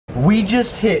We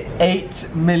just hit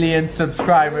 8 million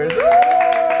subscribers.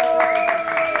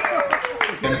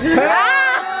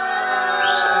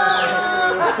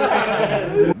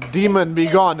 Demon, be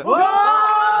gone.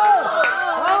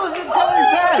 How is it coming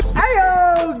back?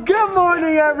 Heyo! Good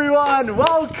morning, everyone.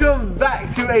 Welcome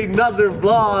back to another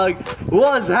vlog.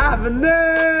 What's happening?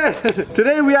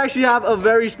 Today we actually have a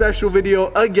very special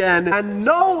video again. And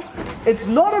no, it's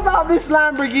not about this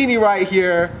Lamborghini right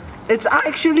here. It's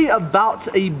actually about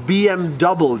a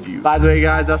BMW. By the way,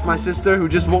 guys, that's my sister who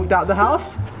just walked out the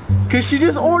house because she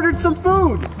just ordered some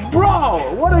food.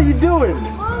 Bro, what are you doing?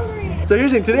 So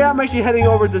here's the thing, today I'm actually heading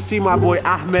over to see my boy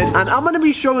Ahmed, and I'm gonna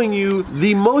be showing you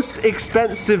the most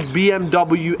expensive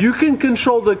BMW. You can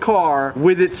control the car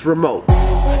with its remote. We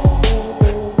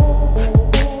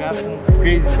have some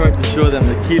crazy car to show them.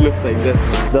 The key looks like this.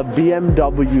 The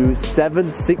BMW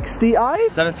 760i?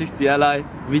 760 Li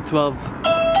V12.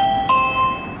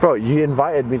 Bro, you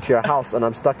invited me to your house and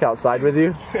I'm stuck outside with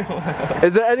you?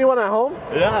 Is there anyone at home?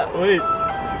 Yeah, wait.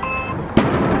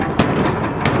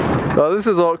 Oh, this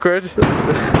is awkward.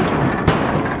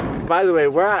 By the way,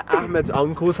 we're at Ahmed's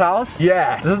uncle's house.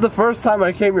 Yeah, this is the first time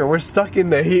I came here. We're stuck in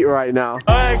the heat right now.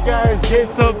 Alright guys,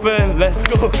 gates open. Let's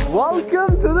go.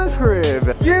 Welcome to the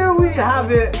crib. Here we have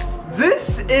it.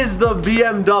 This is the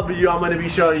BMW I'm going to be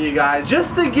showing you guys.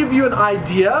 Just to give you an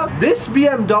idea, this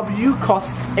BMW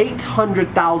costs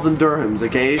 800,000 dirhams,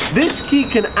 okay? This key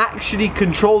can actually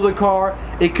control the car.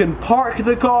 It can park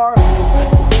the car.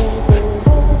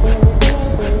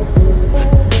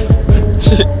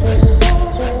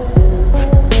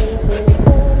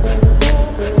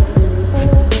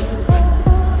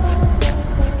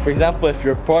 For example, if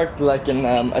you're parked like in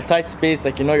a tight space,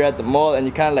 like you're at the mall and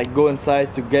you can't like go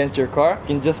inside to get into your car, you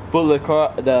can just pull the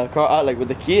car out like with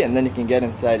the key and then you can get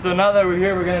inside. So now that we're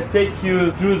here, we're gonna take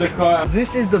you through the car.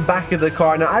 This is the back of the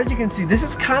car. Now as you can see, this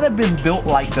has kind of been built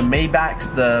like the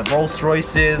Maybachs, the Rolls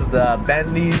Royces, the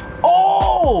Bentleys.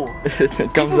 Oh!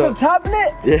 It comes this is a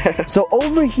tablet? Yeah. So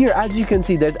over here, as you can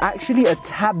see, there's actually a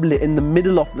tablet in the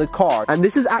middle of the car. And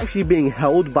this is actually being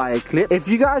held by a clip. If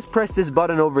you guys press this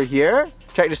button over here,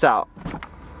 check this out.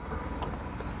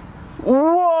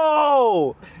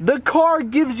 Whoa! The car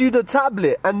gives you the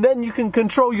tablet and then you can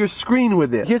control your screen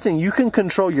with it. Here's the thing, you can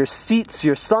control your seats,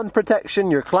 your sun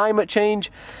protection, your climate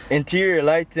change, interior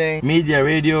lighting, media,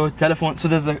 radio, telephone. So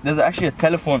there's actually a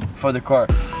telephone for the car.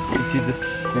 You can see this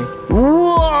thing.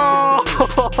 Whoa!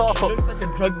 It looks like a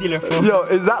drug dealer phone. Yo,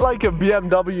 is that like a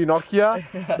BMW Nokia?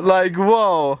 Like,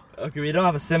 whoa. Okay, we don't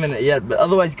have a SIM in it yet, but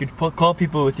otherwise you could call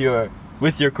people with your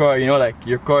car, you know, like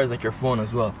your car is like your phone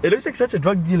as well. It looks like such a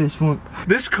drug dealer's phone.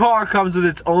 This car comes with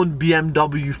its own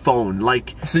BMW phone,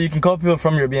 like, so you can call people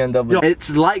from your BMW. Yo,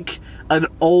 it's like an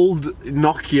old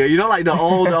Nokia, you know, like the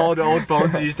old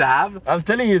phones you used to have. I'm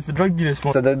telling you, it's the drug dealer's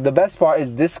phone. So the best part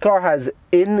is this car has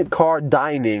in-car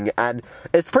dining, and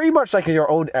it's pretty much like your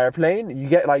own airplane. You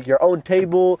get like your own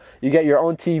table, you get your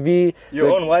own TV, your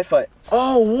own Wi-Fi.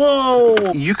 Oh,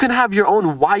 whoa! You can have your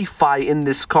own Wi-Fi in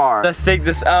this car. Let's take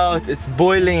this out. It's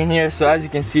boiling in here, so as you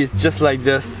can see, it's just like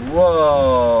this.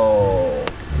 Whoa!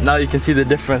 Now you can see the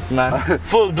difference, man.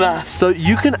 Full blast. So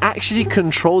you can actually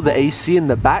control the AC in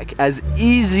the back as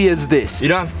easy as this. You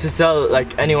don't have to tell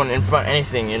like anyone in front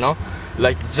anything, you know?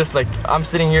 Like, it's just like, I'm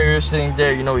sitting here, you're sitting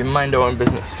there, you know, we mind our own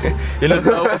business. You know,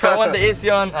 so if I want the AC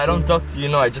on, I don't talk to you,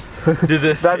 know, I just do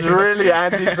this. That's really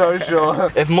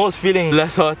antisocial. If Mo's feeling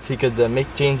less hot, he could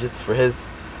make changes for his,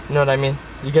 you know what I mean?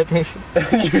 You get me?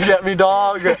 You get me,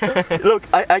 dog. Look,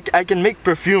 I can make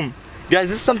perfume. Guys,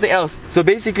 this is something else. So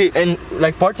basically, in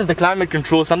like parts of the climate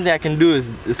control, something I can do is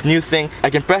this new thing. I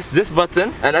can press this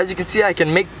button, and as you can see, I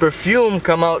can make perfume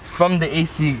come out from the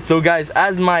AC. So guys,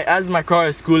 as my car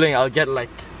is cooling, I'll get like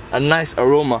a nice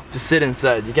aroma to sit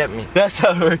inside, you get me? That's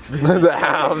how it works.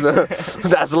 Damn,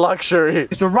 that's luxury.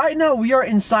 So right now we are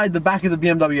inside the back of the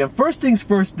BMW, and first things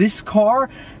first, this car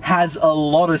has a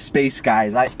lot of space,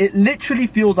 guys. It literally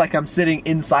feels like I'm sitting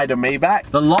inside a Maybach.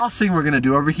 The last thing we're gonna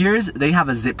do over here is they have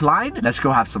a zip line. Let's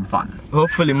go have some fun.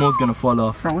 Hopefully Mo's gonna fall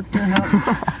off. Bro, what the hell? It's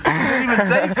not even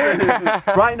safe.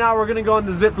 Right now we're gonna go on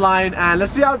the zip line and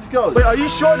let's see how it goes. Wait, are you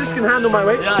sure this can handle my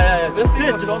weight? Yeah. Just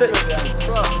sit.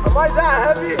 Bro, am I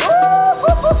that heavy? No!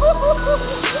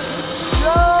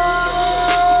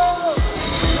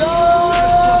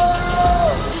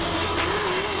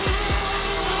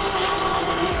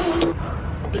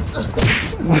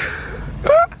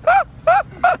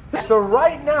 So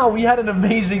right now we had an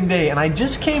amazing day and I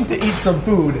just came to eat some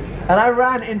food and I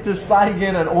ran into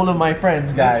Saigon and all of my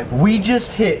friends, guys. We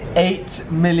just hit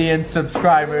 8 million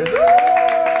subscribers. Yo,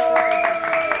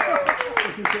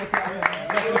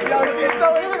 she's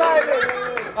so excited.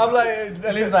 I'm like,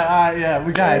 and he was like, alright, yeah,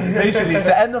 we guys, basically, at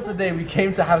the end of the day, we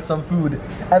came to have some food.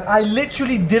 And I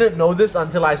literally didn't know this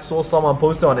until I saw someone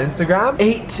post it on Instagram.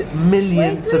 8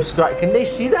 million subscribers. Can they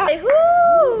see that?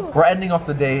 We're ending off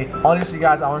the day. Honestly,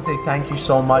 guys, I want to say thank you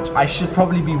so much. I should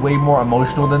probably be way more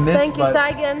emotional than this. Thank you,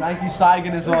 Saigon. Thank you,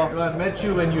 Saigon, as well. I met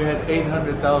you when you had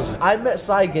 800,000. I met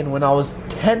Saigon when I was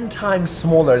 10 times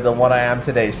smaller than what I am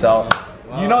today, so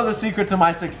you know the secret to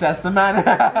my success, the man.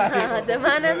 The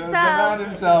man himself. The man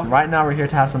himself. Right now we're here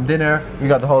to have some dinner. We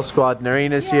got the whole squad.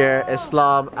 Nareen is here,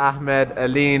 Islam, Ahmed,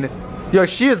 Aline. Yo,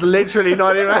 she is literally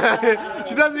not even,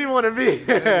 she doesn't even want to be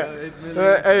here.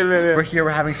 We're here,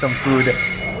 we're having some food.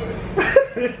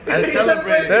 And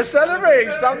celebrating. They're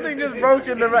celebrating. Something just broke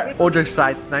in the back. All jokes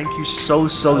aside, thank you so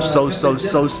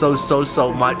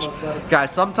much.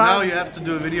 Guys, sometimes Now you have to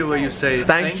do a video where you say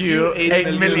thank you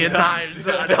 8 million times.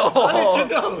 How did you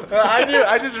know? I knew,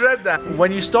 I just read that.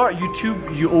 When you start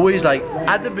YouTube, you always like,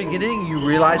 at the beginning, you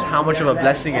realize how much of a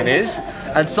blessing it is.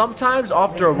 And sometimes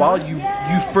after a while, you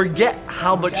forget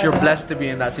how much you're blessed to be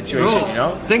in that situation, you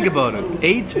know? Think about it.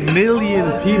 8 million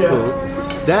people.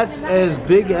 That's as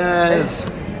big as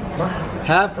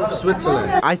half of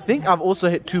Switzerland. I think I've also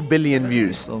hit 2 billion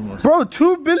views. Almost. Bro,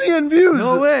 2 billion views!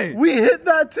 No way! We hit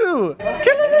that too!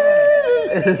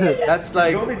 That's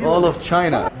like all of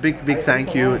China. Big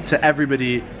thank you to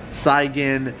everybody.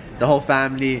 Saigon, the whole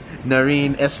family,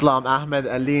 Nareen, Islam, Ahmed,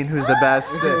 Aline, who's the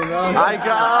best. I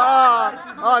got,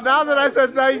 oh, now that I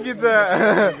said thank you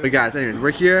to But guys, anyways, we're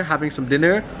here having some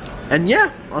dinner. And yeah,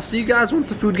 I'll see you guys once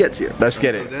the food gets here. Let's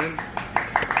get it.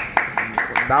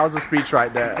 That was a speech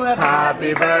right there.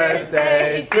 Happy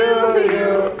birthday to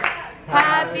you.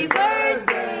 Happy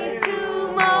birthday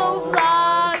to Mo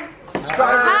Vlog.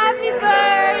 Subscribe. Happy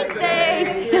birthday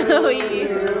to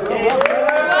you.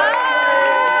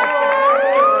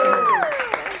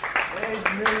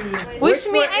 Wish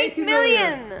me 8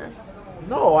 million.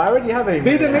 No, I already have 8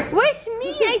 million. Wish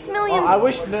me 8 million. I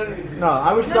wish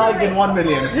Saigon 1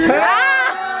 million.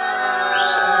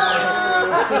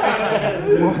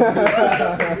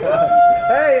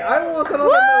 Hey, I want another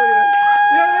million.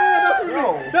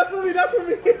 Yeah, that's for me. That's for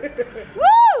me.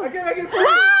 Woo! I can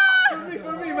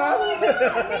for me, man.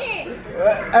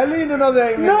 Aline another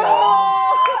 8 million.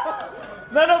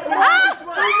 No,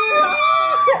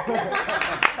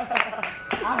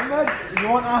 Ahmed, you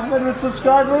want Ahmed with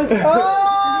subscribers?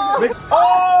 Oh my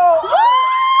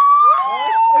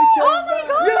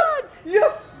god!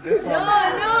 Yes.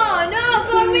 No,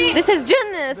 for me. This is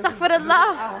Jinn,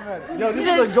 astaghfirullah. Yo, this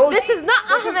is a ghost. This is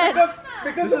not Ahmed.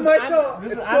 Because of my show.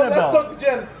 This is It's called Annabelle. Let's Talk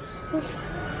Jen.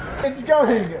 It's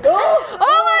going.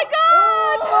 Oh my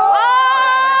god! Oh!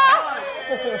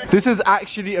 This is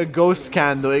actually a ghost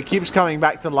candle. It keeps coming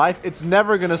back to life. It's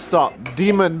never gonna stop.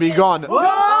 Demon, be gone.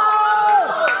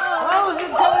 How is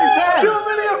it coming back? 2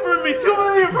 million for me. 2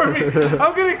 million for me.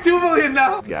 I'm getting 2 million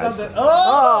now. Guys. It's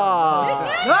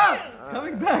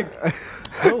coming back.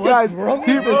 Guys,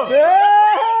 people.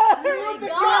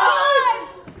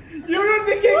 You ruined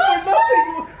the cake for nothing.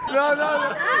 No.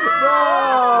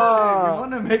 I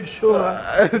want to make sure.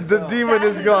 The demon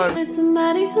is gone.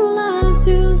 Somebody who loves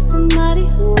you, somebody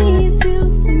who needs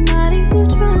you, somebody who